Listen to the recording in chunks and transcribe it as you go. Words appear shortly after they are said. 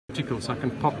vertical, so I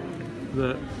can pop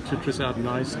the clitoris out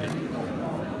nicely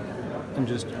and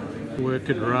just work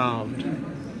it round.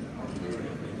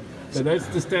 So that's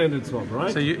the standard swab,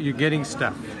 right? So you're getting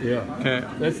stuff. Yeah. Okay.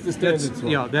 That's the standard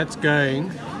swab. Yeah, that's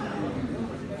going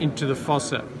into the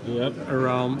fossa. Yep.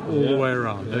 Around, all the way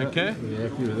around. Yep. Okay. You're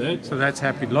happy with that? So that's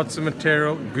happy. Lots of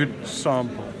material, good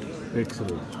sample.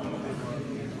 Excellent.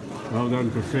 Well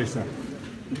done, Professor.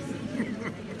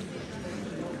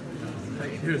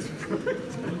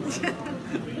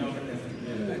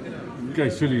 Okay,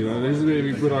 silly though. This is where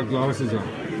we put our glasses on.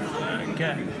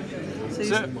 Okay.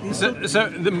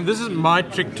 This is my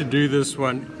trick to do this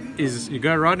one. Is you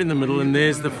go right in the middle, and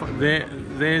there's the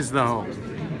hole.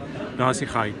 Daar's die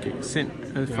gaatjie. Sien,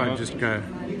 if I just go.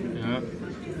 Yeah.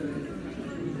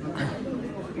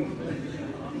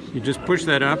 You just push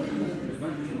that up,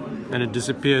 and it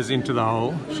disappears into the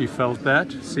hole. She felt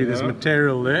that. See, there's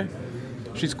material there.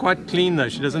 She's quite clean though.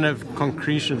 She doesn't have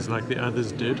concretions like the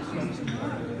others did.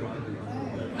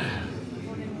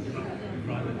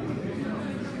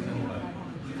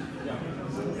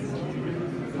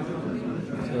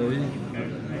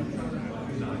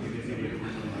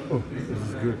 Oh, this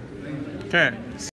is good. Okay.